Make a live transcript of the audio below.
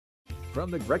From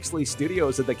the Grexley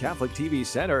studios at the Catholic TV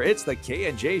Center, it's the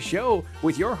K&J Show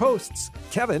with your hosts,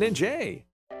 Kevin and Jay.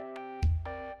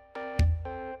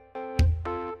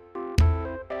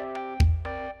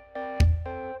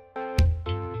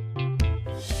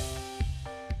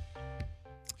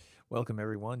 Welcome,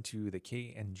 everyone, to the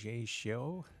K&J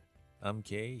Show. I'm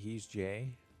Kay, he's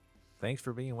Jay. Thanks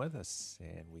for being with us,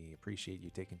 and we appreciate you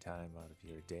taking time out of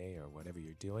your day or whatever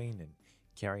you're doing and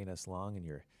carrying us along in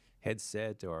your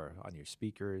headset or on your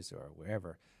speakers or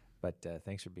wherever. But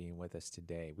thanks for being with us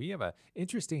today. We have an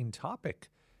interesting topic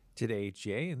today,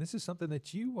 Jay, and this is something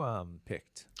that you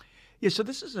picked. Yeah, so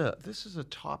this is a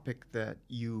topic that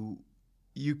you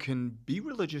can be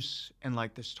religious and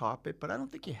like this topic, but I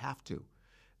don't think you have to,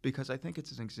 because I think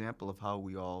it's an example of how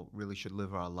we all really should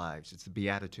live our lives. It's the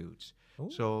Beatitudes. Ooh.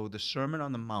 So the Sermon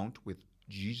on the Mount with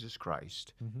Jesus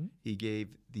Christ, he gave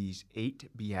these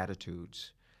 8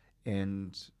 Beatitudes,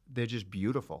 and they're just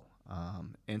beautiful.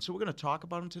 And so we're going to talk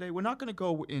about them today. We're not going to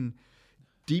go in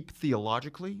deep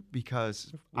theologically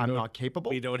because I'm not capable.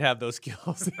 We don't have those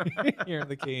skills here in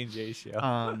the K&J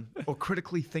Show. Or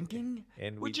critically thinking.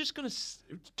 And we're just going to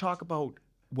talk about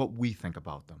what we think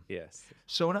about them. Yes.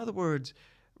 So in other words,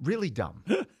 really dumb.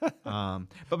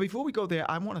 But before we go there,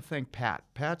 I want to thank Pat.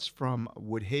 Pat's from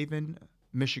Woodhaven,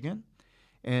 Michigan.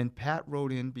 And Pat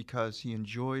wrote in because he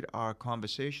enjoyed our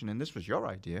conversation, and this was your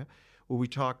idea, where we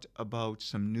talked about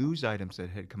some news items that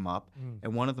had come up.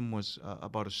 And one of them was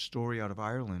about a story out of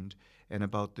Ireland and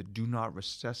about the do not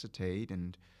resuscitate.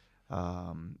 And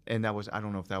that was, I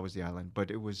don't know if that was the island,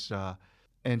 but it was...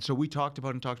 and so we talked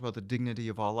about the dignity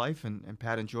of all life, and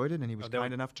Pat enjoyed it, and he was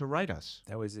kind enough to write us.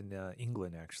 That was in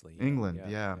England, actually. England,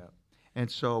 yeah. And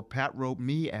so Pat wrote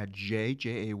me at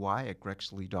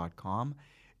jay@grexley.com,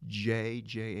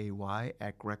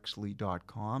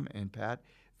 jay@grexley.com, and Pat,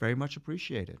 very much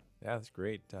appreciated. Yeah, that's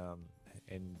great.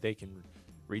 And they can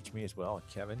reach me as well,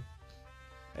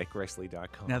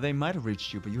 Kevin@grexley.com. Now, they might have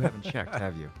reached you, but you haven't checked,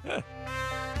 have you?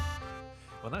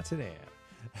 Well, not today.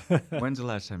 When's the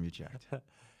last time you checked?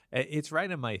 It's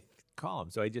right in my column,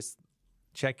 so I just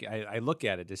check. I look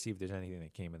at it to see if there's anything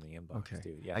that came in the inbox. Okay.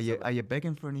 Too. Yeah, are you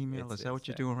begging for an email? Is that what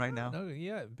you're doing right now? No,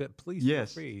 yeah, but please feel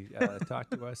free. Talk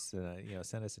to us.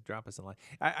 Send us drop us a line.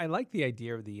 I like the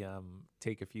idea of the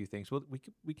take a few things. Well,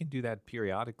 we can do that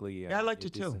periodically. Yeah, I like to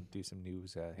too. Do some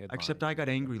news headlines. Except I got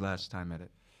angry last time at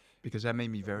it because that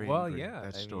made me very angry. Well, yeah,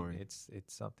 that story. Mean, it's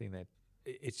something that.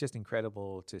 It's just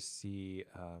incredible to see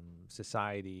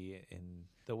society and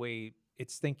the way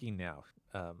it's thinking now.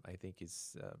 I think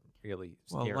is really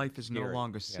scary. Well, life is no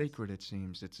longer sacred. It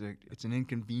seems it's an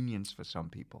inconvenience for some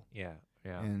people. Yeah.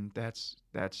 And that's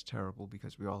terrible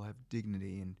because we all have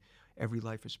dignity, and every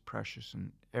life is precious,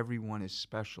 and everyone is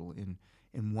special in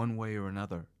one way or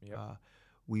another. Yep.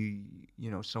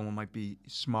 Someone might be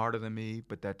smarter than me,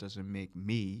 but that doesn't make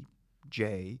me,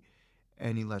 Jay,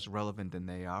 any less relevant than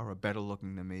they are, or better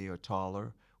looking than me, or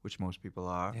taller, which most people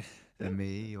are, than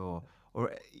me,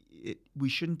 we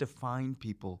shouldn't define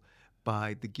people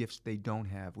by the gifts they don't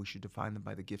have. We should define them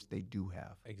by the gifts they do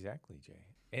have. Exactly, Jay.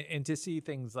 And to see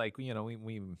things like, we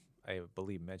I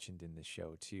believe mentioned in the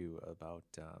show too about,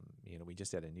 we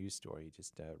just had a news story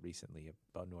just recently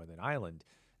about Northern Ireland.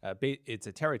 It's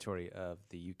a territory of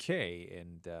the UK,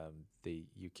 and the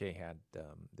UK had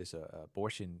this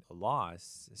abortion law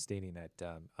stating that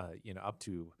up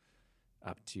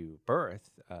to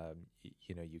birth,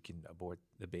 you can abort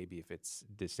the baby if it's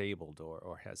disabled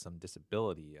or has some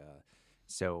disability.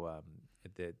 So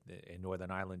in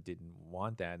Northern Ireland didn't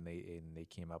want that, and they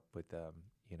came up with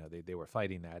they were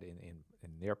fighting that in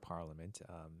their parliament,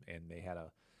 and they had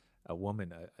a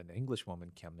woman, an English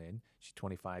woman, come in. She's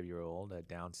 25-year-old, a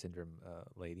Down syndrome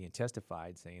lady, and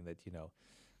testified saying that,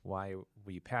 why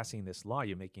were you passing this law?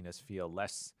 You're making us feel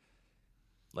less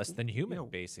than human,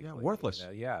 basically. Yeah, worthless.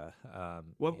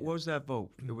 What was that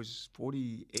vote? It was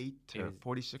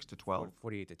 46 to 12?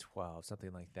 48 to 12,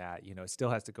 something like that. It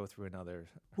still has to go through another...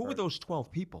 Who were those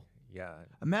 12 people? Yeah.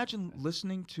 Imagine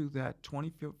listening to that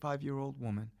 25-year-old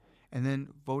woman and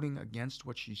then voting against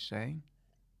what she's saying.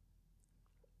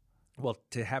 Well,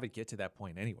 to have it get to that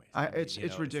point anyways.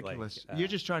 It's ridiculous. It's like, you're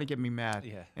just trying to get me mad.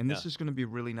 Yeah. And this is going to be a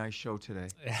really nice show today.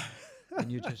 And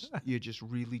you're just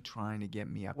really trying to get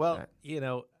me upset. Well,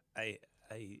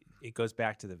 it goes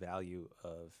back to the value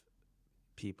of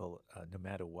people, no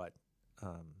matter what.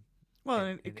 I'll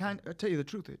tell you the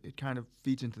truth, it kind of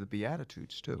feeds into the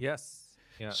Beatitudes too. Yes.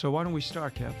 Yeah. So why don't we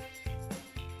start, Kev?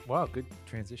 Wow, good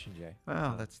transition, Jay.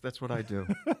 Well, that's what I do.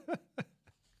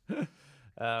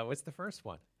 What's the first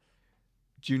one?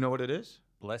 Do you know what it is?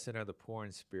 Blessed are the poor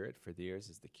in spirit, for theirs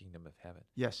is the kingdom of heaven.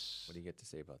 Yes. What do you get to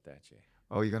say about that, Jay?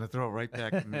 Oh, you're going to throw it right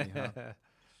back to me,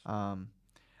 huh?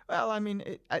 Well, I mean,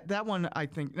 that one, I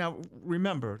think. Now,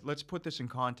 remember, let's put this in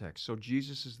context. So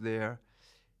Jesus is there.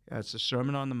 It's a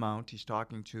Sermon on the Mount. He's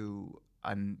talking to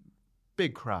a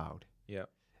big crowd. Yep.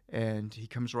 And he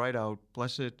comes right out,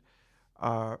 blessed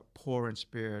are poor in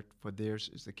spirit, for theirs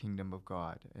is the kingdom of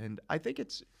God. And I think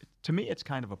to me, it's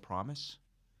kind of a promise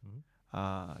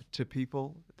to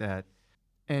people that,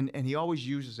 and he always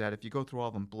uses that. If you go through all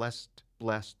of them, blessed,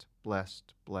 blessed,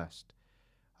 blessed, blessed.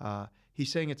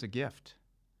 He's saying it's a gift,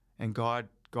 and God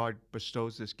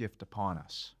bestows this gift upon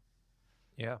us.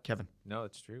 Yeah. Kevin. No,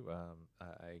 it's true.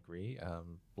 I agree.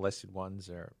 Blessed ones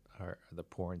are the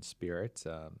poor in spirit,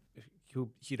 who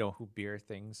bear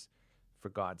things for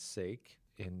God's sake,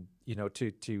 and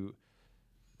to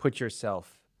put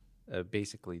yourself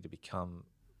basically to become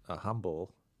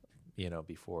humble,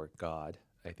 before God.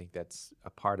 I think that's a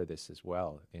part of this as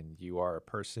well. And you are a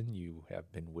person; you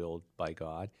have been willed by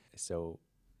God, so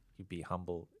you be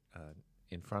humble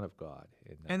in front of God.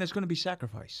 And there's going to be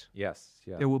sacrifice. Yes,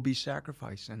 yeah. There will be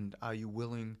sacrifice. And are you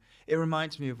willing? It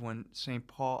reminds me of when St.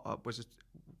 Paul, it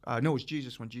was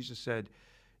Jesus, when Jesus said,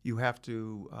 you have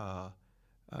to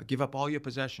give up all your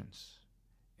possessions.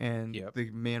 And the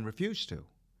man refused to.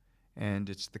 And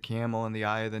it's the camel and the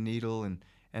eye of the needle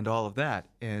and all of that.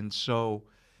 And so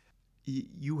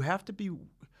you have to be,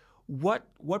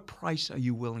 what price are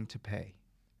you willing to pay?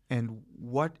 And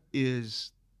what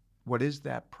is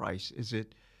that price? Is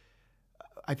it,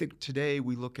 I think today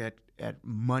we look at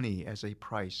money as a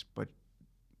price, but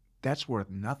that's worth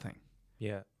nothing.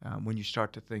 Yeah. When you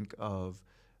start to think of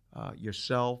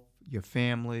yourself, your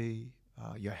family,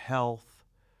 your health,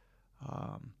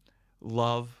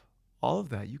 love, all of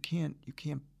that, you can't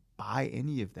buy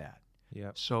any of that.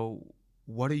 Yeah. So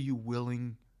what are you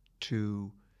willing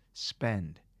to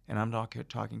spend? And I'm not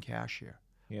talking cash here.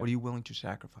 Yeah. What are you willing to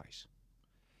sacrifice?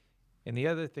 And the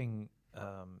other thing,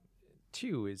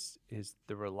 too, is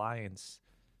the reliance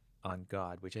on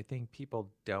God, which I think a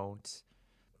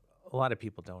lot of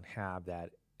people don't have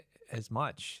that as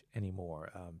much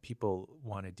anymore. People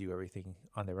want to do everything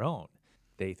on their own.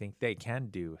 They think they can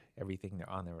do everything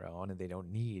on their own, and they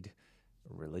don't need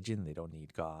religion. They don't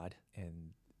need God.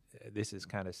 And this is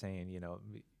kind of saying,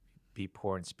 be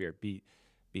poor in spirit, be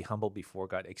humble before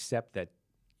God, accept that,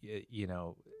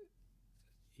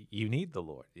 you need the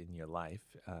Lord in your life,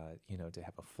 to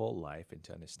have a full life and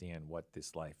to understand what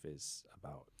this life is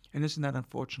about. And isn't that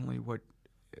unfortunately what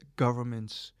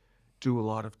governments do a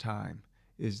lot of time,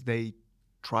 is they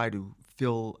try to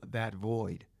fill that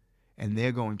void, and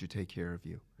they're going to take care of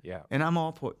you. Yeah. And I'm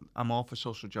all for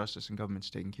social justice and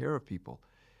governments taking care of people,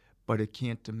 but it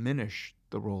can't diminish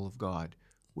the role of God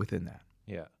within that.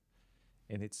 Yeah.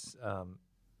 And it's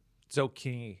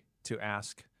okay to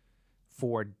ask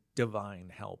for divine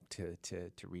help, to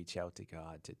reach out to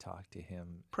God, to talk to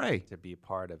Him, pray, to be a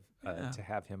part of, to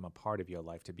have Him a part of your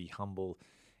life, to be humble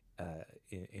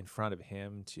in front of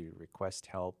Him, to request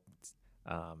help.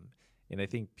 And I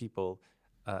think people,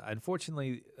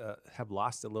 unfortunately, have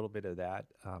lost a little bit of that.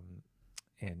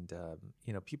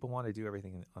 People want to do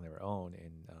everything on their own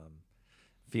and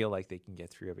feel like they can get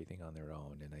through everything on their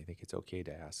own. And I think it's okay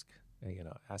to ask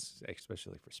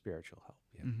especially for spiritual help.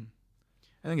 Yeah. Mm-hmm.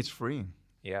 I think it's freeing.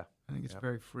 Yeah. I think it's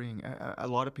very freeing. A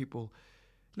lot of people,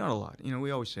 not a lot,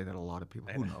 we always say that a lot of people,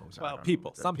 who knows? Well,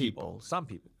 some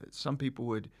people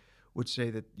would say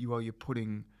that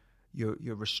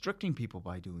you're restricting people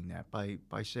by doing that,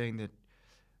 by saying that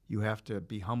you have to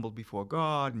be humbled before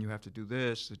God and you have to do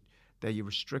this, that you're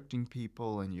restricting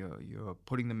people and you're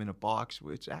putting them in a box.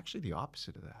 It's actually the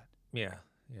opposite of that. Yeah,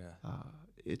 yeah.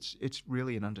 It's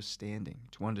really an understanding,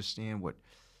 to understand what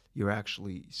you're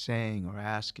actually saying or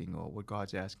asking, or what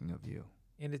God's asking of you.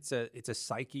 And it's a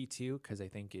psyche too, because I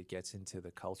think it gets into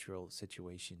the cultural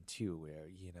situation too, where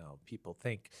people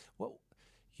think, well,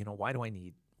 why do I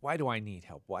need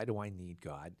help? Why do I need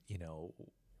God?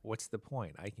 What's the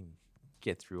point? I can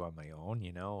get through on my own,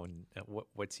 and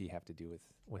what's He have to do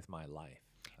with my life?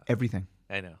 Everything.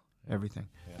 I know. Yeah. Everything.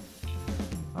 Yeah.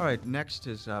 All right. Next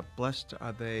is blessed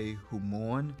are they who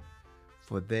mourn,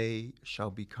 for they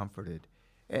shall be comforted.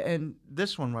 And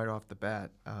this one right off the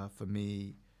bat, for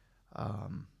me, I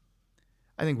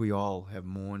think we all have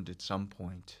mourned at some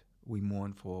point. We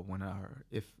mourn for when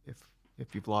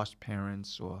if you've lost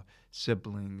parents or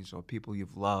siblings or people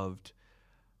you've loved,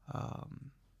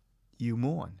 you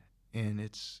mourn, and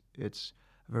it's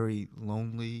very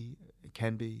lonely. It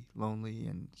can be lonely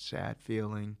and sad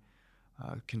feeling.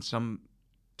 Can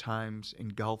sometimes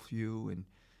engulf you and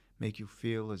make you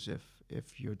feel as if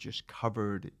you're just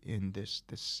covered in this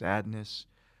sadness.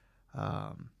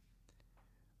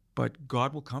 But but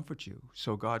God will comfort you.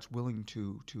 So God's willing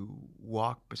to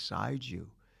walk beside you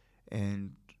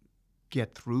and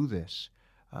get through this.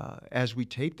 As we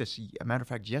tape this, a matter of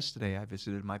fact, yesterday I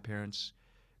visited my parents'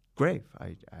 grave.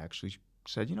 I actually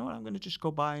said, you know what, I'm going to just go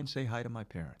by and say hi to my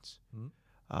parents.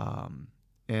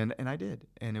 And I did.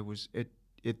 And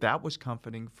that was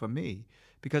comforting for me,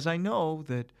 because I know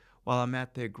that while I'm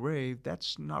at their grave,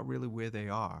 that's not really where they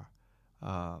are.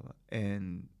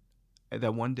 And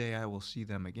that one day I will see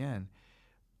them again.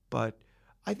 But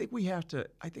I think we have to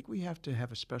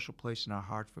have a special place in our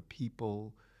heart for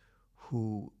people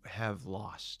who have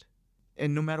lost,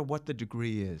 and no matter what the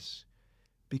degree is,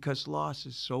 because loss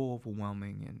is so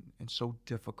overwhelming and so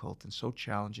difficult and so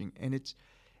challenging, and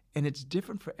it's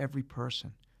different for every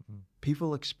person.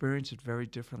 People experience it very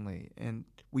differently, and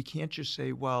we can't just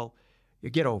say, well, you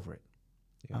get over it,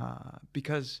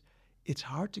 because it's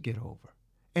hard to get over.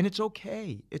 And it's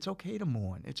okay. It's okay to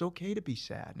mourn. It's okay to be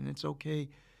sad, and it's okay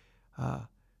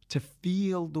to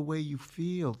feel the way you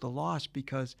feel, the loss,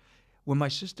 because when my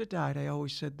sister died, I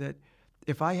always said that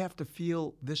if I have to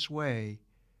feel this way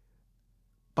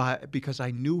because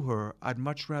I knew her, I'd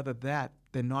much rather that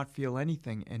than not feel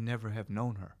anything and never have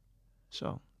known her.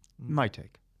 So, my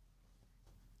take.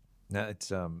 Now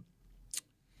it's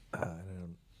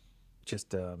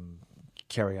just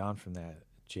carry on from that,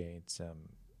 Jay. It's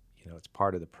it's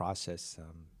part of the process,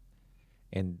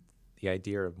 and the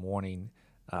idea of mourning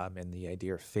and the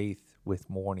idea of faith with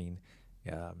mourning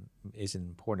is an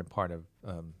important part of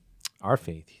our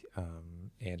faith,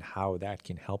 and how that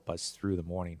can help us through the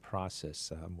mourning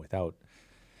process. Without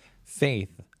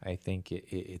faith, I think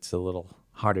it's a little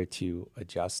harder to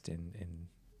adjust and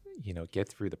get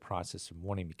through the process of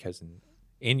mourning, because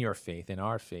in your faith, in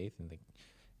our faith, in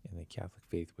the Catholic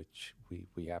faith, which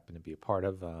we happen to be a part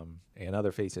of, and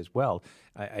other faiths as well,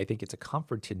 I think it's a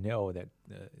comfort to know that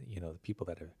the people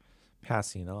that are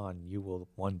passing on, you will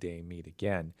one day meet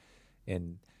again.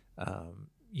 And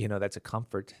that's a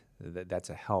comfort, that's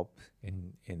a help,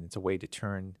 and it's a way to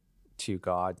turn to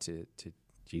God, to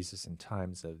Jesus in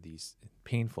times of these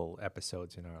painful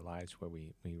episodes in our lives where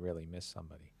we really miss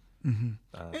somebody.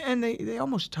 Mm-hmm. And they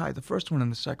almost tie, the first one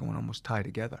and the second one almost tie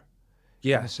together.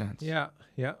 Yeah, in a sense. Yeah.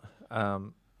 I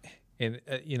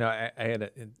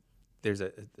had there's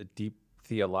a deep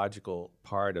theological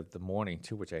part of the mourning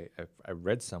too, which I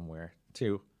read somewhere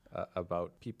too,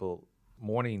 about people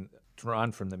mourning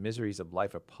drawn from the miseries of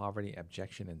life of poverty,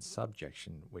 abjection, and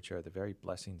subjection, which are the very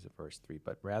blessings of verse 3,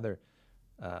 but rather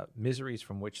miseries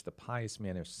from which the pious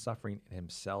man is suffering in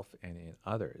himself and in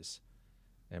others,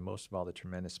 and most of all the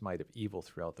tremendous might of evil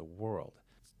throughout the world.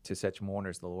 To such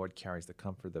mourners, the Lord carries the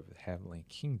comfort of the heavenly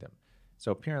kingdom.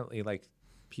 So apparently, like,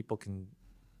 people can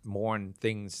mourn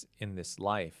things in this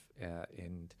life,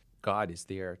 and God is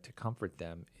there to comfort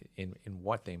them in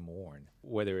what they mourn,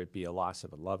 whether it be a loss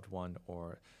of a loved one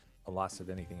or a loss of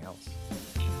anything else.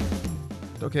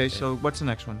 Okay, so what's the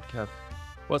next one, Kev?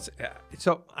 Well,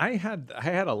 so I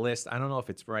had a list. I don't know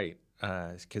if it's right,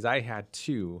 because I had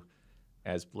two,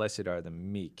 as blessed are the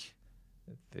meek,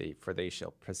 for they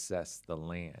shall possess the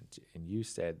land. And you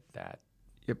said that.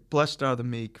 Yeah, blessed are the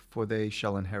meek, for they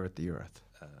shall inherit the earth.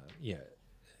 Yeah.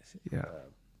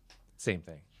 Same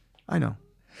thing. I know.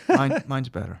 Mine's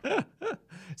better.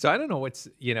 So I don't know what's,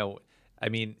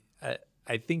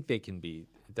 I think they can be,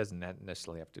 it doesn't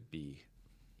necessarily have to be,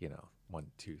 1,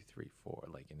 2, 3, 4,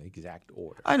 like in exact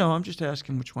order. I know. I'm just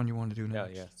asking which one you want to do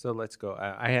next. Yeah. So let's go.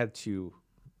 I had two,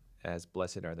 as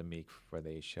blessed are the meek, for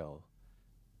they shall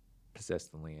possess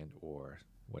the land, or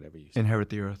whatever you said. Inherit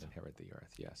the earth. Inherit the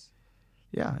earth, yes.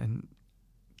 Yeah, and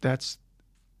that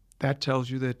tells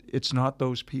you that it's not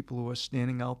those people who are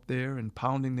standing out there and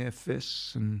pounding their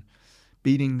fists and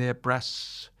beating their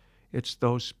breasts. It's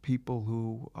those people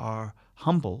who are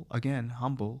humble.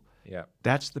 Yeah.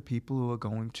 That's the people who are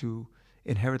going to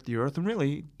inherit the earth and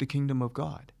really the kingdom of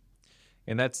God.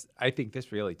 And I think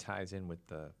this really ties in with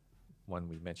the one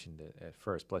we mentioned at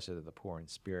first, blessed are the poor in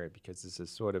spirit, because this is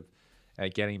sort of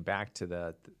getting back to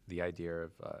the idea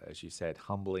of, as you said,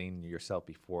 humbling yourself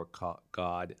before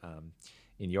God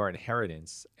in your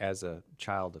inheritance as a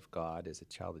child of God, as a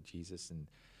child of Jesus, and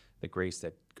the grace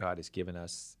that God has given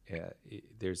us.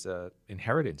 There's a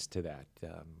inheritance to that.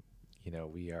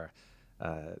 We are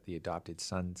the adopted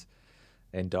sons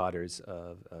and daughters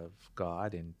of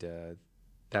God, and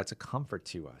that's a comfort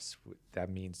to us. That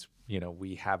means,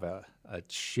 we have a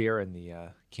share in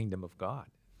the kingdom of God.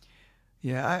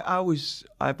 Yeah,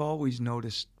 I've always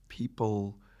noticed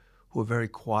people who are very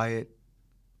quiet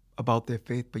about their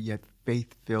faith, but yet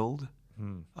faith-filled.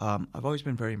 I've always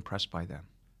been very impressed by them.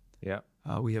 Yeah.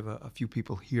 We have a few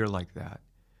people here like that,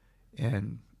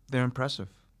 and they're impressive.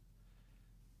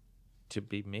 to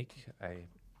be meek, I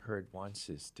heard once,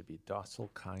 is to be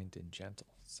docile, kind, and gentle.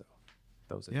 So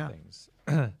those are Yeah. things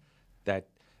that,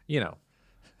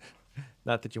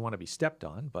 not that you want to be stepped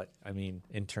on, but I mean,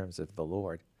 in terms of the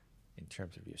Lord, in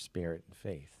terms of your spirit and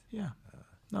faith. Yeah.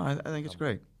 No, I think it's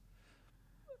great.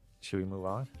 Should we move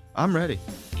on? I'm ready.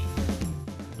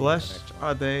 Blessed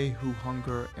are they who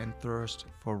hunger and thirst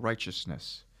for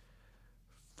righteousness,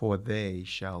 for they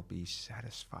shall be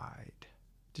satisfied.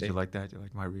 Did you like that? Did you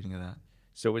like my reading of that?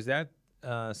 So was that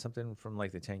something from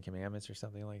like the Ten Commandments or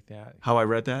something like that? How I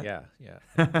read that? Yeah,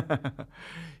 yeah.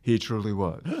 He truly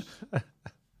was. The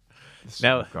Son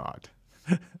Now- of God.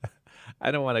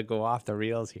 I don't want to go off the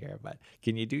reels here, but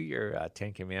can you do your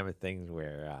Ten Commandment things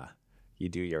where you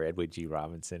do your Edward G.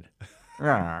 Robinson?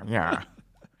 Yeah, yeah.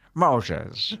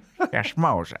 Moses. Yes,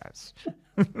 Moses.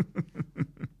 Oh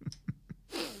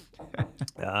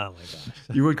my gosh.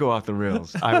 You would go off the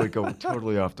rails. I would go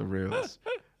totally off the rails.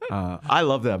 I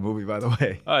love that movie, by the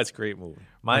way. Oh, it's a great movie.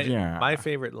 My Yeah. my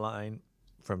favorite line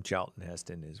from Charlton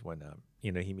Heston is when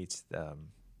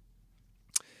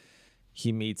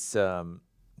he meets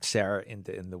Sarah and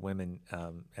the women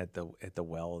at the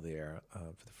well there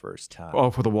for the first time.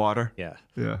 Oh, for the water? Yeah.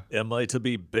 Yeah. Am I to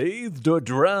be bathed or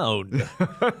drowned?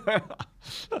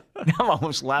 Now I'm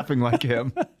almost laughing like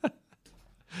him.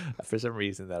 For some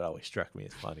reason, that always struck me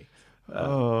as funny.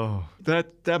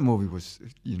 That movie was,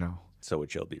 So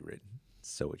it shall be written.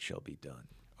 So it shall be done.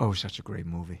 oh, such a great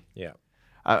movie. Yeah.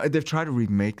 They've tried to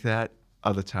remake that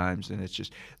other times, and it's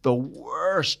just the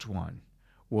worst one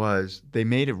was they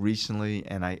made it recently,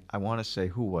 and I want to say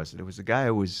who was it? It was the guy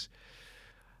who was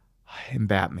in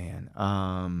Batman.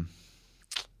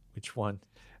 Which one?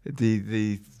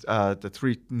 The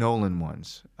three Nolan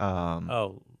ones.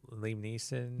 Oh, Liam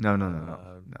Neeson? No.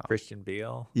 Christian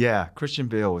Bale? Yeah, Christian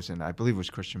Bale was in it. I believe it was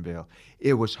Christian Bale.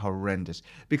 It was horrendous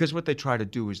because what they try to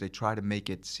do is they try to make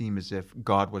it seem as if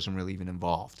God wasn't really even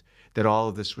involved, that all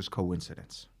of this was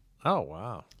coincidence. Oh,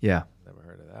 wow. Yeah, Never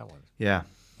heard of that one. yeah,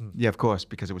 yeah. Of course,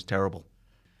 because it was terrible.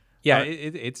 Yeah,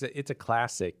 it's a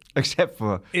classic. Except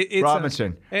for It's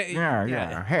Robinson.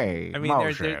 yeah. Hey, I mean,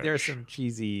 Moses. there are some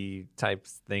cheesy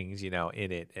types things, in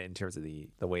it in terms of the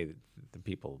way that the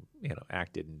people,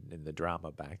 acted in the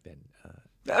drama back then.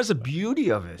 That was the beauty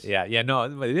of it. Yeah, no,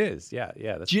 but it is. Yeah.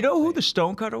 That's Do you know who the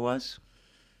stonecutter was?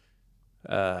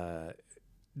 No,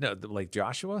 like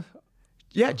Joshua?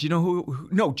 Yeah. Do you know who?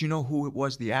 No. Do you know who it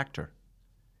was? The actor.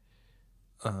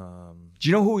 Um, Do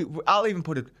you know who? I'll even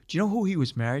put it. Do you know who he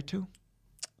was married to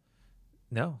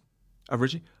no.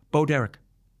 originally? Bo Derek.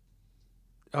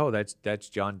 Oh, that's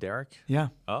John Derek? Yeah.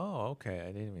 Oh, okay. I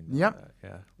didn't even know Yep. that.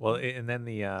 Yeah. Well, and then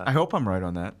the I hope I'm right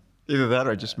on that. Either that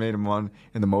or I just made him on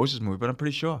in the Moses movie, but I'm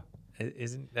pretty sure.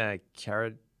 isn't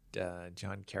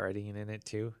John Carradine in it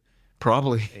too?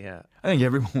 Probably. Yeah. I think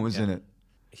everyone was in Yeah. it.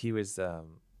 He was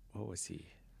what was he?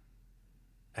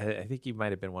 I think he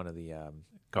might have been one of the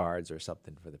guards or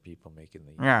something for the people making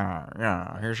the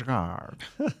Yeah. Here's a card.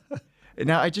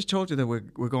 Now I just told you that we're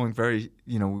going very.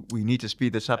 We need to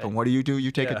speed this up. And what do? You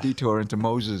take Yeah. a detour into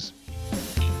Moses.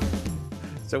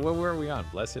 So what were we on?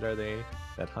 Blessed are they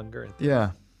that hunger and thirst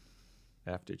Yeah.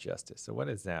 after justice. So what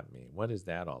does that mean? What is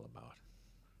that all about?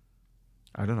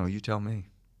 I don't know. You tell me.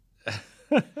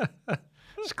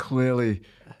 It's clearly.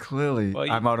 Well,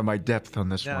 I'm out of my depth on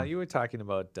this Now one. you were talking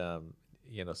about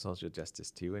social justice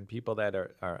too, and people that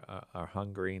are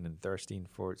hungering and thirsting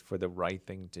for the right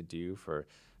thing to do, for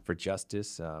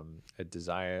justice, a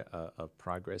desire of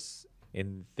progress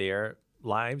in their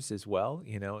lives as well.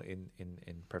 In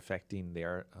perfecting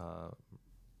their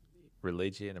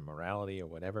religion and morality or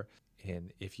whatever.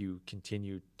 And if you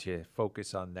continue to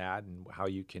focus on that and how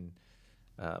you can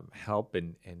help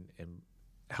and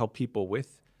help people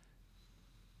with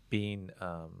being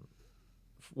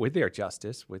with their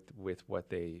justice, with what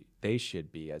they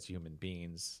should be as human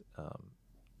beings,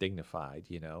 dignified,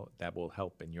 that will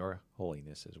help in your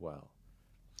holiness as well.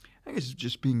 I think it's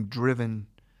just being driven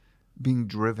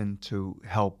to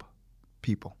help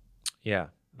people, Yeah.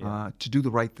 to do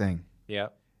the right thing. Yeah.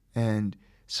 And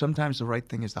sometimes the right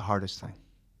thing is the hardest thing.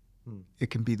 Hmm. It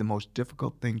can be the most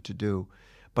difficult thing to do.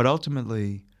 But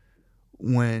ultimately,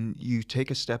 when you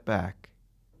take a step back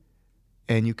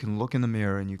and you can look in the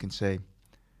mirror and you can say,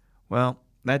 well,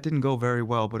 that didn't go very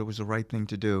well, but it was the right thing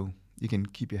to do, you can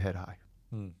keep your head high.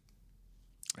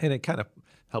 And it kind of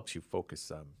helps you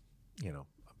focus,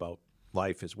 about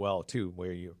life as well, too,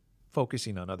 where you're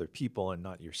focusing on other people and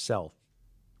not yourself.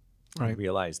 Right. You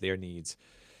realize their needs.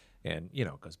 And,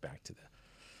 it goes back to the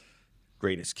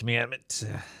greatest commandment,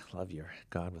 love your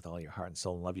God with all your heart and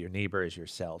soul, and love your neighbor as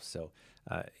yourself. So,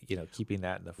 keeping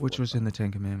that in the Which was in the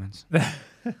Ten Commandments.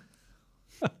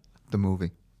 the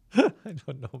movie. I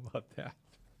don't know about that.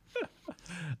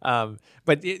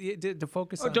 But to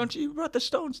focus Oh, on don't you brought the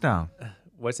stones down?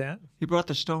 what's that? He brought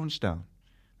the stones down.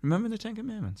 Remember the Ten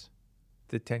Commandments?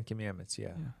 The Ten Commandments. Yeah.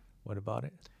 Yeah. What about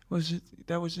it? Was it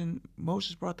that was in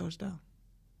Moses brought those down?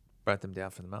 Brought them down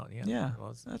from the mountain. Yeah. Yeah,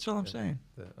 Well, it's that's all I'm saying.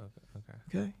 okay.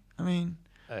 Okay, I mean,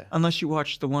 Uh, unless you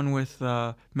watch the one with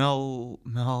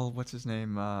Mel, what's his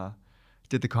name?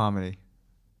 Did the comedy.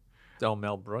 Oh,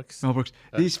 Mel Brooks. Mel Brooks.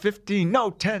 He's 15.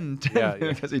 No, 10. 10 Yeah,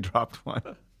 yeah. because he dropped one.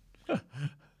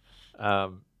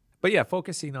 But yeah,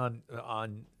 focusing on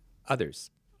others'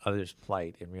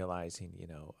 plight, and realizing,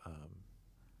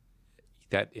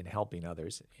 that in helping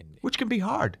others, Which can be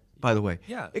hard, by the way.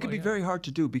 Yeah. It can Oh, be yeah. very hard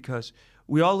to do because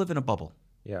we all live in a bubble.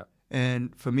 yeah,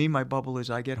 And for me, my bubble is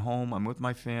I get home, I'm with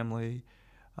my family.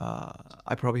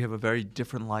 I probably have a very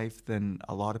different life than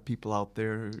a lot of people out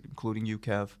there, including you,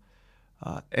 Kev.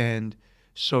 And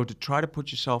so to try to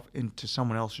put yourself into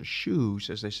someone else's shoes,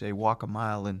 as they say, walk a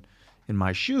mile in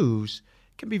my shoes,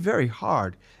 can be very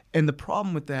hard. And the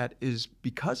problem with that is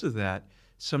because of that,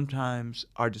 sometimes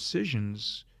our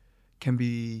decisions can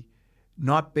be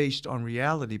not based on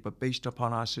reality, but based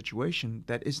upon our situation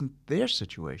that isn't their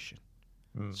situation.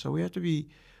 So we have to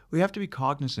be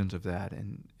cognizant of that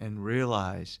and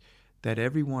realize that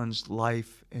everyone's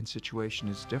life and situation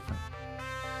is different.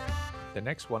 The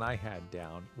next one I had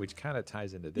down, which kind of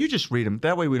ties into this. You just read them.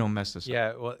 That way we don't mess this up.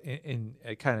 Yeah, well, and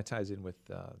it kind of ties in with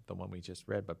the one we just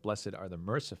read. But blessed are the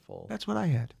merciful, That's what I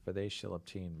had. for they shall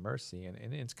obtain mercy. And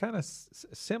it's kind of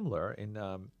similar in,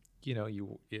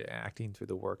 you're acting through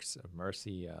the works of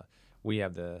mercy. We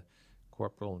have the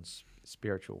corporal and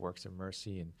spiritual works of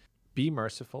mercy. And be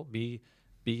merciful, be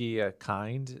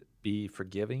kind, be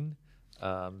forgiving.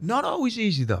 Not always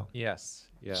easy, though. Yes,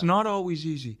 yeah. It's not always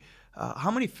easy.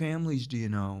 How many families do you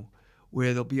know where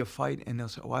there'll be a fight and they'll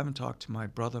say, "Oh, I haven't talked to my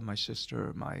brother, my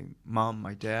sister, my mom,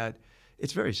 my dad."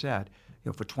 It's very sad,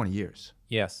 for 20 years.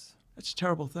 Yes, That's a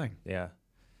terrible thing. yeah.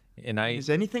 And Is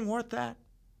anything worth that?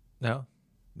 No.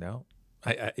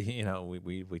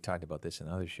 We talked about this in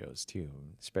other shows too,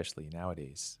 especially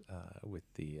nowadays with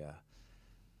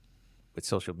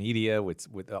social media, with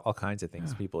all kinds of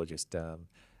things. Yeah. People are just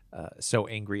so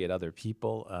angry at other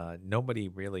people. Nobody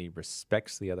really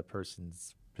respects the other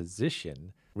person's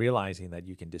position, realizing that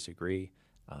you can disagree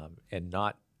and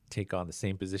not take on the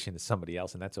same position as somebody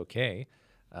else, and that's okay.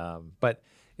 But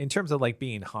in terms of like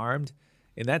being harmed,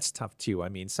 and that's tough too. I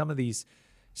mean, some of these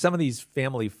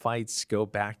family fights go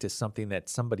back to something that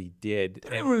somebody did.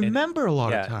 I remember a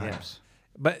lot of yeah, yeah. times.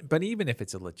 But even if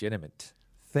it's a legitimate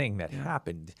thing that Yeah.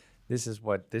 happened, this is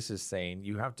what this is saying.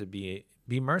 You have to be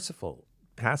merciful,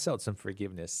 pass out some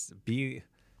forgiveness, be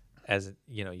as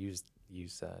use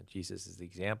Jesus as the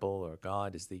example, or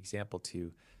God as the example,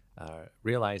 to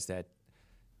realize that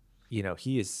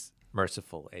He is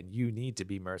merciful, and you need to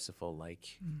be merciful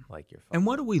like your Father. And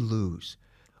what do we lose?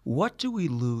 What do we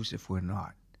lose if we're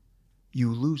not?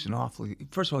 You lose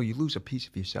first of all, you lose a piece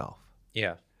of yourself.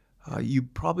 Yeah, You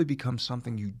probably become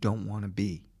something you don't want to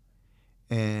be.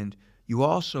 And you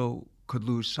also could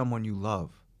lose someone you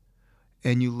love.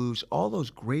 And you lose all those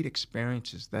great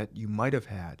experiences that you might have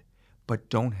had but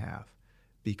don't have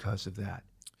because of that.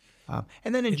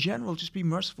 And then in general, just be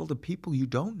merciful to people you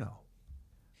don't know.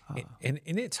 and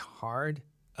it's hard.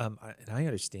 And I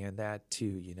understand that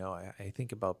too. I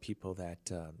think about people that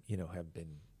have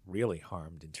been really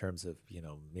harmed in terms of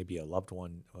maybe a loved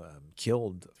one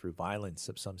killed through violence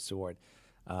of some sort.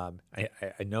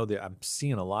 I know that I'm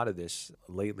seeing a lot of this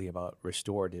lately about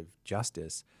restorative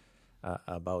justice,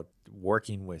 about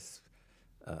working with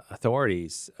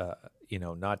authorities,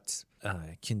 not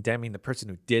condemning the person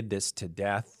who did this to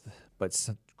death, but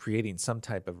creating some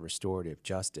type of restorative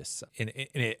justice. And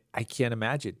I can't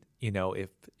imagine,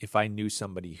 if I knew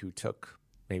somebody who took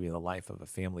maybe the life of a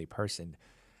family person,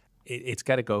 it's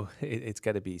got to go. It's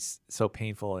got to be so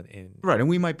painful and Right, and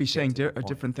we might be saying to the a point,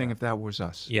 different thing if that was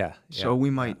us. yeah. So we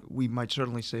might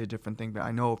certainly say a different thing. But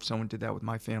I know if someone did that with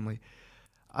my family,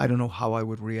 I don't know how I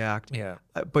would react. Yeah.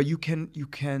 But you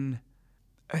can.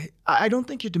 I don't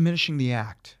think you're diminishing the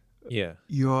act. Yeah.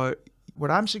 What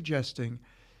I'm suggesting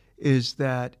is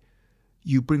that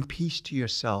you bring peace to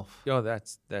yourself. Oh,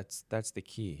 that's the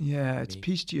key. Yeah, it's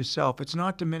peace to yourself. It's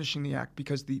not diminishing the act,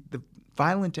 because the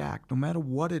violent act, no matter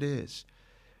what it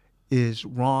is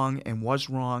wrong and was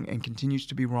wrong and continues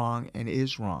to be wrong and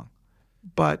is wrong.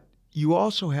 But you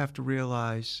also have to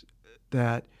realize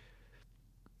that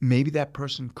maybe that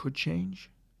person could change.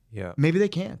 Yeah. Maybe they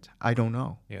can't. I don't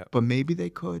know. Yeah. But maybe they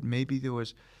could. Maybe there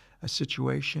was a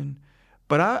situation.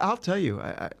 But I'll tell you,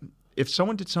 if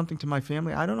someone did something to my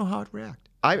family, I don't know how I'd react.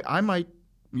 I might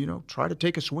try to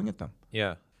take a swing at them.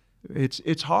 Yeah.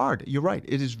 It's hard. You're right.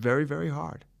 It is very, very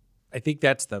hard. I think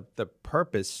that's the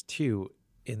purpose too,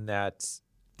 in that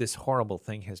this horrible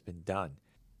thing has been done,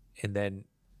 and then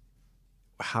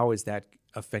how is that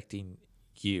affecting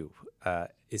you?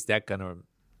 Is that going to,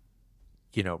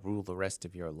 rule the rest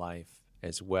of your life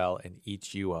as well, and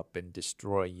eat you up and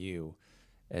destroy you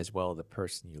as well, the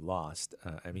person you lost?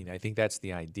 I think that's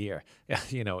the idea.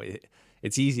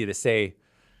 It's easy to say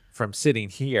from sitting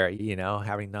here,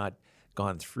 having not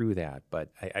gone through that, but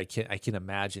I can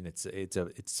imagine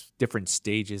it's different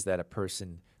stages that a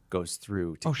person goes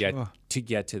through to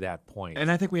get to that point. And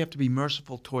I think we have to be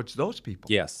merciful towards those people.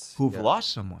 Yes. Who've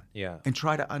lost someone. Yeah. And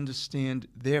try to understand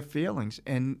their feelings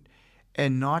and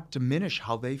not diminish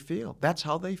how they feel. That's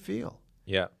how they feel.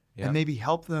 Yeah. And maybe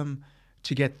help them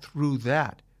to get through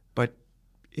that. But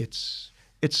it's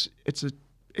an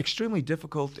extremely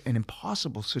difficult and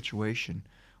impossible situation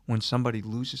when somebody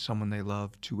loses someone they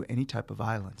love to any type of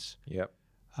violence. Yep.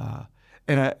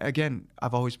 And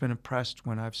I've always been impressed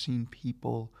when I've seen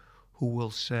people who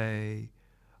will say,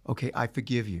 "Okay, I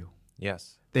forgive you."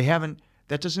 Yes. They haven't.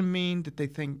 That doesn't mean that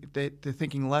they're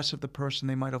thinking less of the person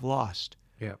they might have lost.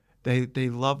 Yeah. They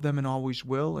love them and always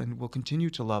will and will continue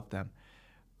to love them,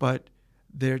 but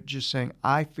they're just saying,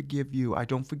 "I forgive you. I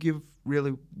don't forgive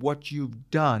really what you've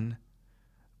done,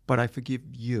 but I forgive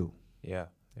you." Yeah.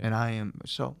 And I am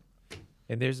so.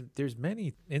 And there's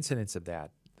many incidents of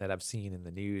that I've seen in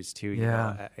the news too.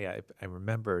 Yeah. I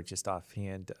remember just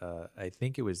offhand. I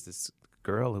think it was this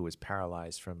girl who was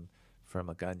paralyzed from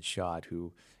a gunshot,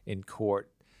 who in court,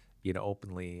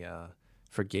 openly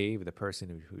forgave the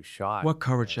person who shot. What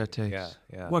courage that takes.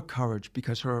 Yeah. What courage,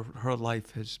 because her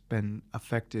life has been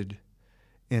affected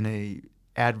in a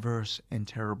adverse and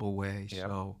terrible way. Yep.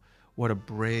 So what a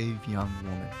brave young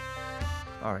woman.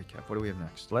 All right, Kev, what do we have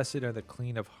next? Blessed are the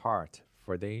clean of heart,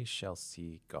 for they shall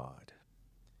see God.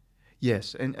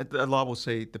 Yes, and the law will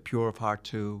say the pure of heart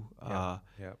too. Yeah.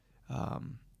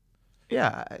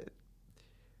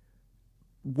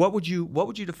 What would you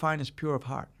define as pure of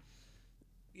heart?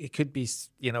 It could be,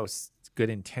 good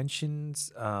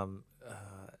intentions.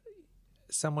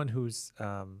 Someone who's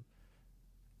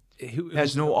who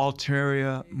Has no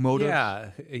ulterior motive.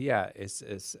 Yeah.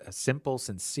 It's simple,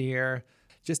 sincere,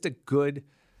 just a good,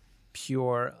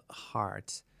 pure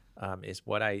heart is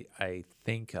what I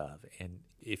think of. And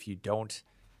if you don't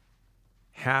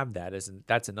have that,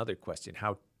 that's another question.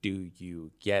 How do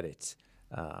you get it?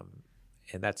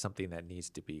 And that's something that needs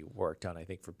to be worked on, I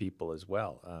think, for people as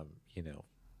well.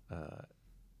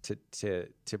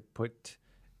 To put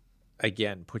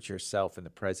yourself in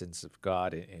the presence of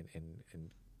God and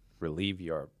relieve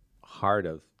your heart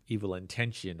of evil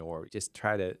intention, or just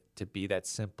try to be that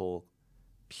simple,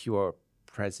 pure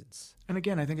presence. And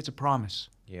again, I think it's a promise.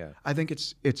 Yeah. I think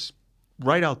it's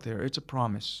right out there. It's a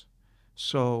promise.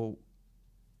 So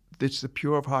it's the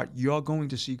pure of heart. You're going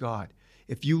to see God.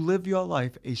 If you live your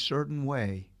life a certain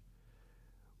way,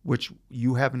 which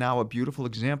you have now a beautiful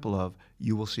example of,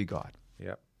 you will see God.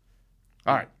 Yep.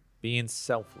 All right. Being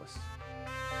selfless.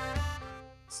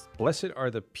 Blessed are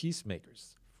the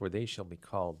peacemakers, for they shall be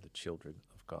called the children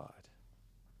of God.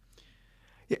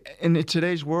 Yeah, and in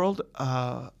today's world,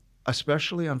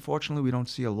 especially, unfortunately, we don't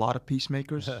see a lot of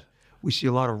peacemakers. We see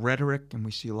a lot of rhetoric, and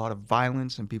we see a lot of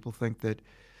violence, and people think that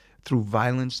through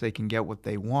violence they can get what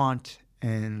they want,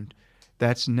 and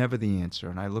that's never the answer.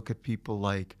 And I look at people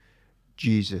like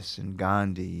Jesus and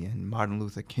Gandhi and Martin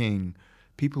Luther King,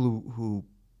 people who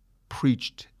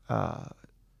preached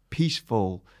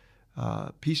peacefulness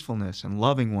and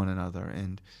loving one another.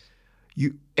 And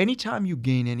anytime you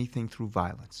gain anything through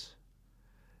violence,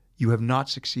 you have not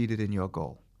succeeded in your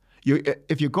goal.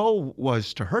 If your goal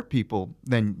was to hurt people,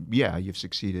 then yeah, you've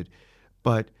succeeded.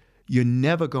 But you're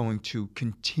never going to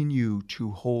continue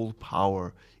to hold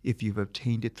power if you've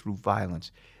obtained it through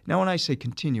violence. Now, when I say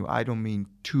continue, I don't mean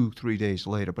 2-3 days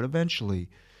later, but eventually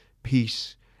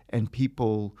peace and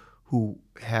people who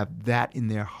have that in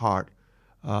their heart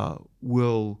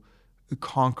will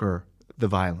conquer the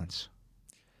violence.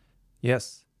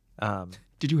 Yes.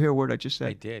 Did you hear a word I just said?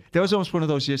 I did. That was almost one of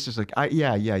those yeses, like,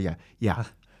 yeah.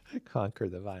 Conquer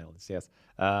the violence, yes.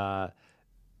 And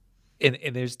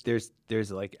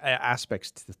there's like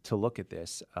aspects to look at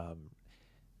this.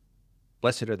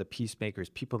 Blessed are the peacemakers,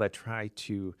 people that try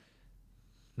to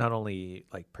not only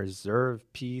like preserve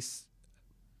peace,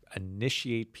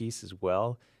 initiate peace as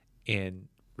well, and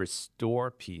restore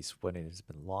peace when it has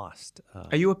been lost.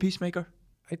 Are you a peacemaker?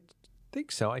 I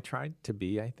think so. I tried to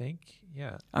be, I think.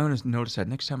 Yeah. I'm going to notice that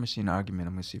next time I see an argument,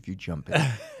 I'm going to see if you jump in.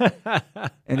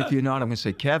 And if you're not, I'm going to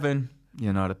say, Kevin,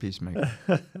 you're not a peacemaker.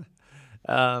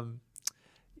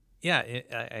 Yeah,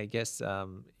 I guess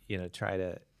try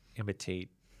to imitate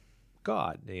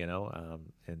God,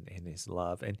 and His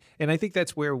love, and I think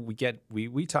that's where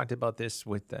we talked about this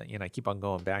with I keep on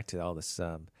going back to all this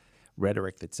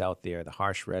rhetoric that's out there, the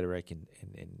harsh rhetoric,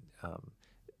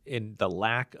 and the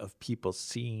lack of people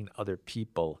seeing other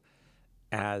people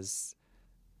as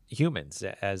humans,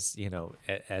 as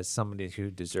somebody who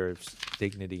deserves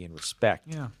dignity and respect.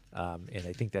 Yeah. And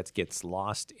I think that gets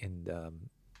lost in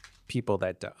people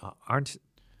that aren't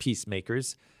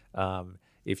peacemakers.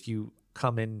 If you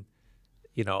come in,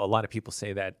 a lot of people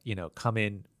say that, come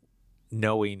in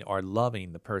knowing or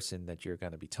loving the person that you're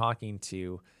going to be talking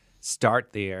to,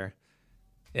 start there,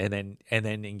 and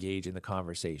then engage in the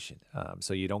conversation.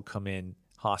 So you don't come in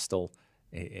hostile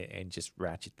and just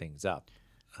ratchet things up.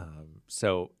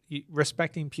 So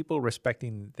respecting people,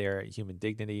 respecting their human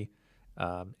dignity,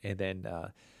 and then,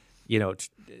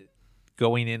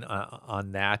 going in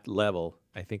on that level,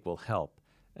 I think will help.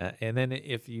 And then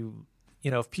if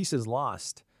if peace is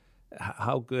lost,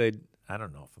 how good, I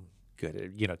don't know if I'm good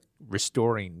at,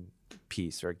 restoring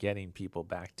peace or getting people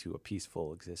back to a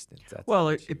peaceful existence.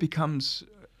 That's it becomes,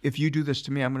 if you do this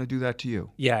to me, I'm going to do that to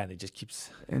you. Yeah, and it just keeps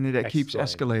And it keeps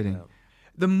escalating. Yeah.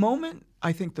 The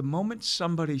moment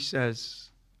somebody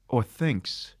says or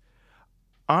thinks,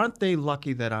 aren't they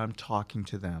lucky that I'm talking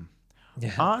to them?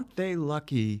 Yeah. Aren't they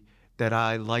lucky that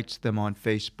I liked them on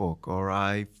Facebook or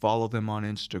I follow them on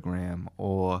Instagram?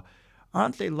 Or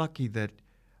aren't they lucky that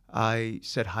I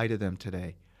said hi to them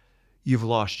today? You've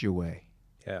lost your way.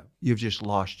 Yeah. You've just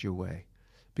lost your way.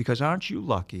 Because aren't you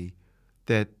lucky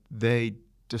that they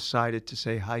decided to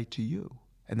say hi to you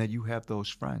and that you have those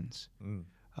friends? Mm.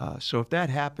 So if that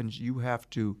happens, you have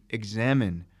to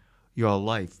examine your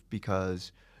life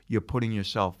because you're putting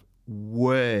yourself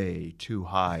way too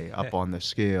high up on the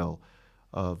scale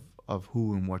of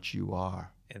who and what you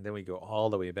are. And then we go all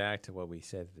the way back to what we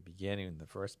said at the beginning in the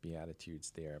first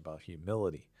Beatitudes there about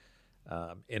humility.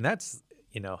 And that's,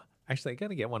 actually I got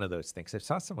to get one of those things. I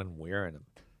saw someone wearing them.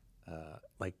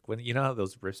 Like when, how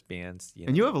those wristbands.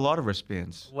 And you have a lot of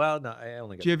wristbands. Well, no, I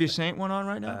only got. Do you have your Saint one on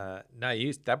right now?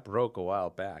 No, that broke a while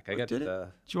back. I got Did it?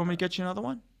 Do you want me to get you another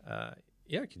one?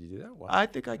 Yeah, can you do that? Wow. I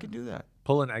think I can do that.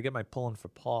 I get my Pulling for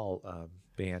Paul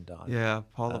band on. Yeah,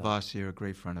 Paul Lavasier, a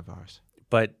great friend of ours.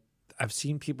 But I've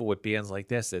seen people with bands like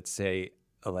this that say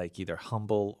like either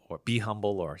humble or be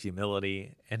humble or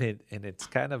humility, and it's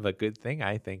kind of a good thing,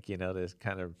 I think, to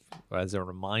kind of as a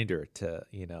reminder to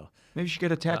maybe you should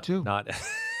get a tattoo. Not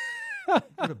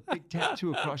Put a big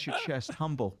tattoo across your chest,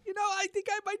 humble. I think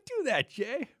I might do that,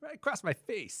 Jay, right across my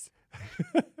face.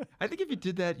 I think if you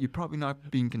did that, you're probably not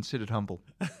being considered humble.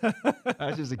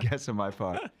 That's just a guess on my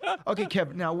part. Okay,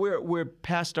 Kevin. Now we're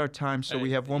past our time, so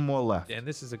we have one more left. And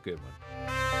this is a good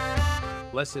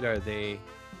one. Blessed are they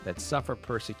that suffer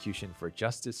persecution for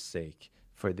justice' sake,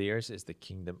 for theirs is the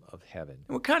kingdom of heaven.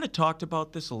 And we kind of talked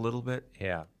about this a little bit.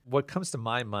 Yeah. What comes to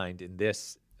my mind in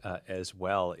this as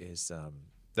well is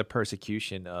the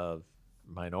persecution of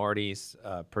minorities,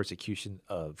 persecution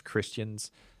of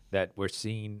Christians that we're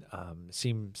seeing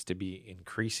seems to be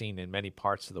increasing in many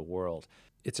parts of the world.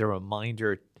 It's a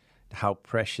reminder how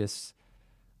precious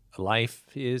life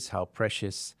is, how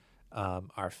precious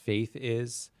our faith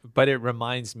is. But it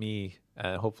reminds me,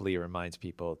 hopefully it reminds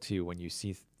people too, when you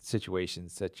see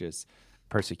situations such as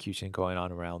persecution going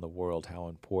on around the world, how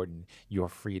important your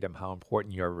freedom, how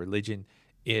important your religion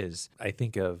is. I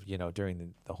think of,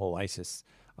 during the whole ISIS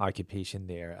occupation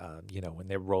there, when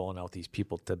they're rolling out these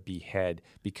people to behead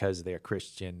because they're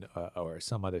Christian or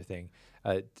some other thing,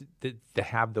 to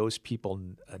have those people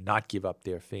not give up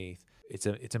their faith,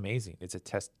 it's amazing. It's a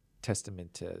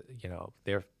testament to,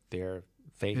 their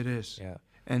faith. It is. Yeah.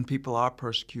 And people are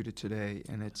persecuted today,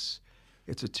 and it's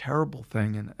a terrible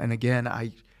thing. And again,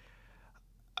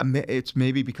 it's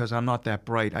maybe because I'm not that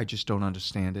bright. I just don't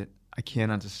understand it. I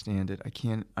can't understand it. I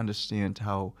can't understand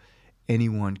how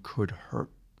anyone could hurt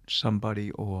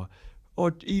somebody or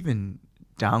even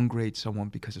downgrade someone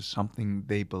because of something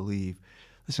they believe.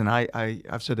 Listen,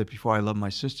 I've said that before. I love my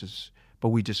sisters, but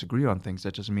we disagree on things.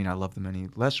 That doesn't mean I love them any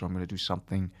less, or I'm going to do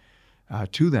something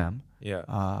to them.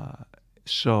 Yeah.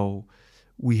 So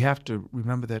we have to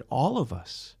remember that all of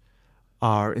us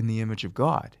are in the image of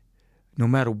God, no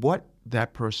matter what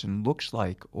that person looks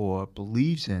like or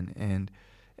believes in.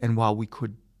 And while we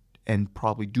could and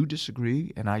probably do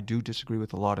disagree, and I do disagree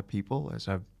with a lot of people, as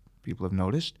people have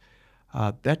noticed,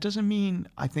 that doesn't mean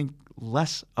I think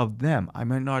less of them. I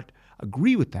might not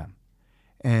agree with them,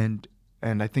 and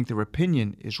I think their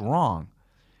opinion is wrong,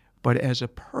 but as a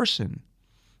person,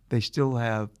 they still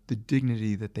have the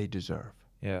dignity that they deserve.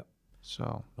 Yeah.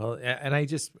 So Well, and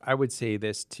I would say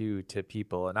this to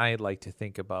people, and I like to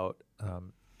think about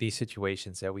these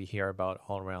situations that we hear about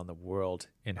all around the world,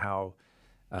 and how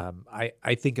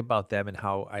I think about them and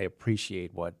how I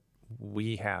appreciate what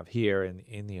we have here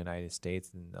in the United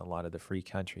States and a lot of the free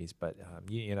countries. But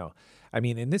you know, I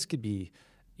mean, and this could be.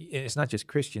 It's not just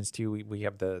Christians too. We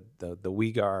have the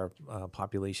Uyghur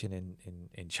population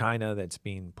in China that's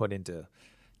being put into,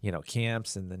 you know,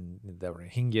 camps, and then the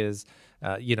Rohingyas,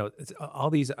 you know,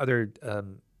 all these other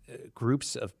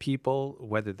groups of people,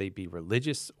 whether they be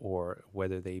religious or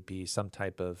whether they be some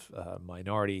type of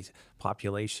minority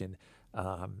population,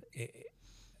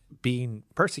 being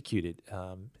persecuted.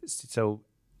 So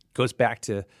it goes back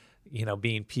to, you know,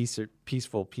 being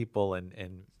peaceful people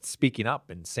and speaking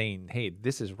up and saying, hey,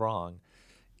 this is wrong.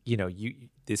 You know,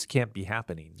 this can't be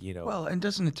happening, you know. well, and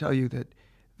doesn't it tell you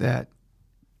that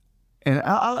and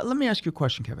let me ask you a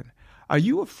question, Kevin. Are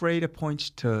you afraid at points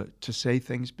to say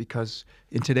things because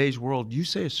in today's world you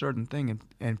say a certain thing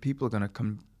and people are going to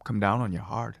come down on you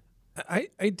hard?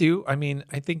 I do. I mean,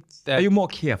 I think that. Are you more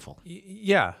careful?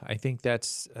 Yeah, I think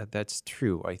that's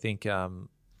true. I think,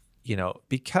 you know,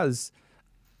 because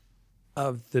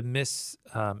of the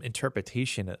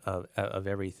misinterpretation of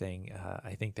everything,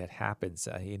 I think that happens.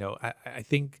 You know, I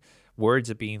think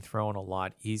words are being thrown a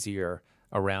lot easier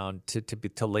around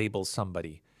to label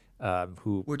somebody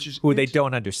who they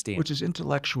don't understand, which is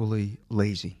intellectually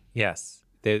lazy. Yes,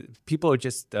 people are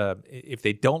just if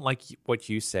they don't like what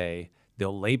you say,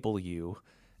 they'll label you,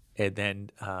 and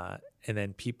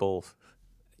then people.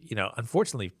 You know,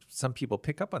 unfortunately, some people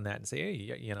pick up on that and say,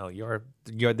 "Hey, you know, you're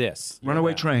this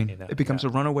runaway train." You know? It becomes a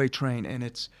runaway train, and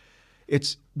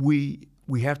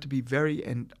we have to be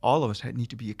and all of us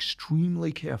need to be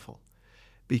extremely careful,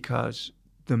 because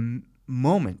the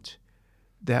moment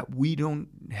that we don't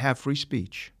have free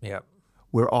speech,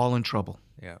 we're all in trouble.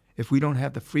 Yeah. If we don't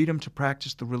have the freedom to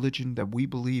practice the religion that we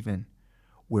believe in,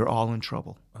 we're all in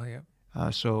trouble. Oh yeah.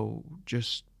 So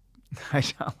just, I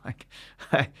sound like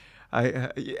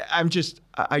I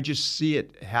just see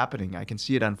it happening. I can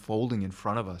see it unfolding in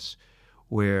front of us,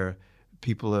 where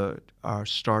people are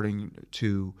starting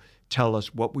to tell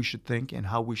us what we should think and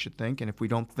how we should think, and if we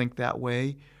don't think that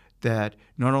way, that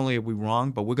not only are we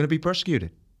wrong, but we're going to be persecuted.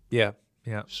 Yeah,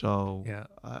 yeah. So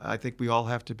I think we all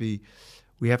have to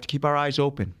keep our eyes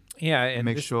open. Yeah, and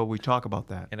make sure we talk about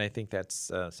that. And I think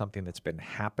that's something that's been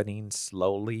happening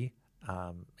slowly.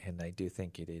 And I do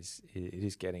think it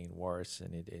is getting worse,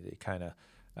 and it kind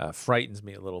of frightens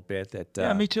me a little bit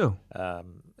that me too.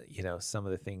 You know, some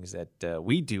of the things that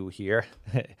we do here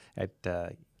at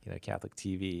you know, Catholic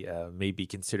TV may be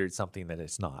considered something that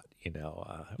it's not, you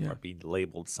know, or being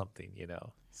labeled something, you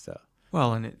know. So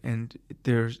well, and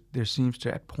there seems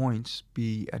to at points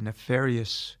be a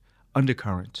nefarious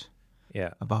undercurrent.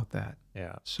 About that.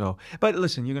 Yeah. So, but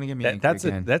listen, you're going to get me angry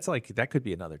again. That could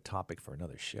be another topic for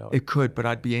another show. It could, but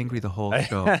I'd be angry the whole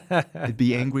show. It'd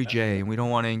be Angry Jay, and we don't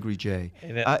want Angry Jay.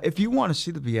 If you want to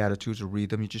see the Beatitudes or read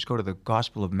them, you just go to the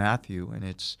Gospel of Matthew, and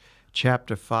it's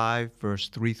chapter 5, verse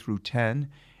 3 through 10,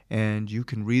 and you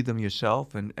can read them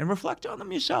yourself and reflect on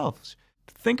them yourselves.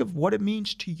 Think of what it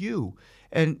means to you.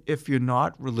 And if you're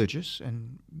not religious,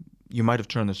 and you might have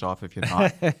turned this off if you're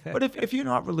not, but if you're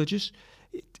not religious,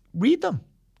 read them.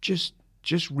 Just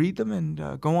read them,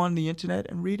 and go on the internet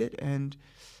and read it, and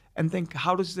think,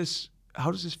 how does this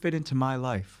fit into my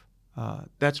life?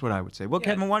 That's what I would say. Well,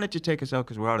 Kevin, why don't you take us out,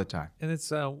 because we're out of time? And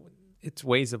it's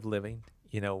ways of living,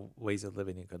 you know, ways of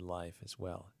living a good life as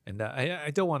well. And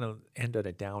I don't want to end on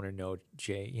a downer note,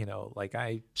 Jay. You know,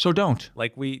 So don't.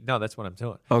 No, that's what I'm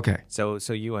doing. Okay. So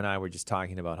you and I were just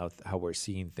talking about how we're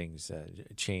seeing things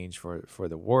change for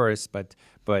the worse, but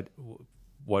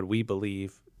what we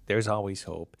believe, there's always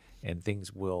hope, and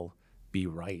things will be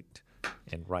right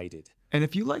and righted. And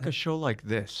if you like a show like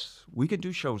this, we could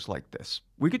do shows like this.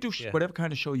 We could do whatever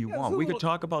kind of show you want. We could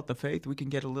talk about the faith. We can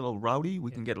get a little rowdy. We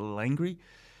can get a little angry.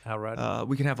 How rowdy?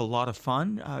 We can have a lot of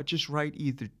fun. Just write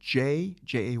either Jay,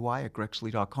 J-A-Y, at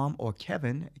grexley.com, or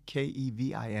Kevin,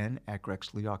 K-E-V-I-N, at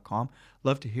grexley.com.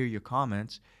 Love to hear your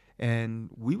comments. And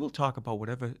we will talk about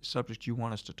whatever subject you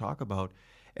want us to talk about.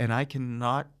 And I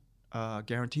cannot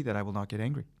guarantee that I will not get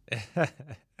angry.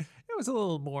 It was a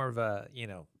little more of a, you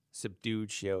know,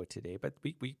 subdued show today, but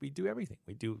we do everything.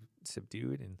 We do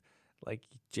subdued, and like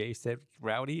Jay said,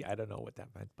 rowdy. I don't know what that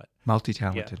meant, but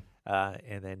multi-talented.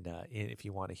 And then if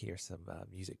you want to hear some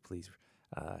music, please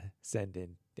send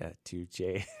in to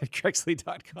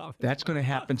jay@grexley.com. That's going to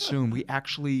happen soon. We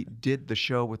actually did the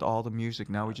show with all the music.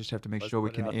 Now we just have to make sure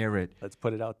we can air it. Let's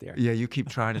put it out there. Yeah, you keep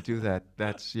trying to do that.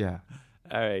 That's All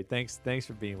right. Thanks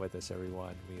for being with us,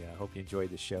 everyone. We hope you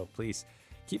enjoyed the show. Please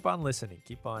keep on listening.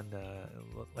 Keep on,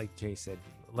 like Jay said,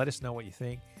 let us know what you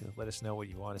think. Let us know what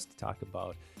you want us to talk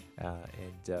about.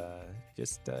 And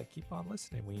just keep on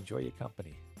listening. We enjoy your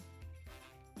company.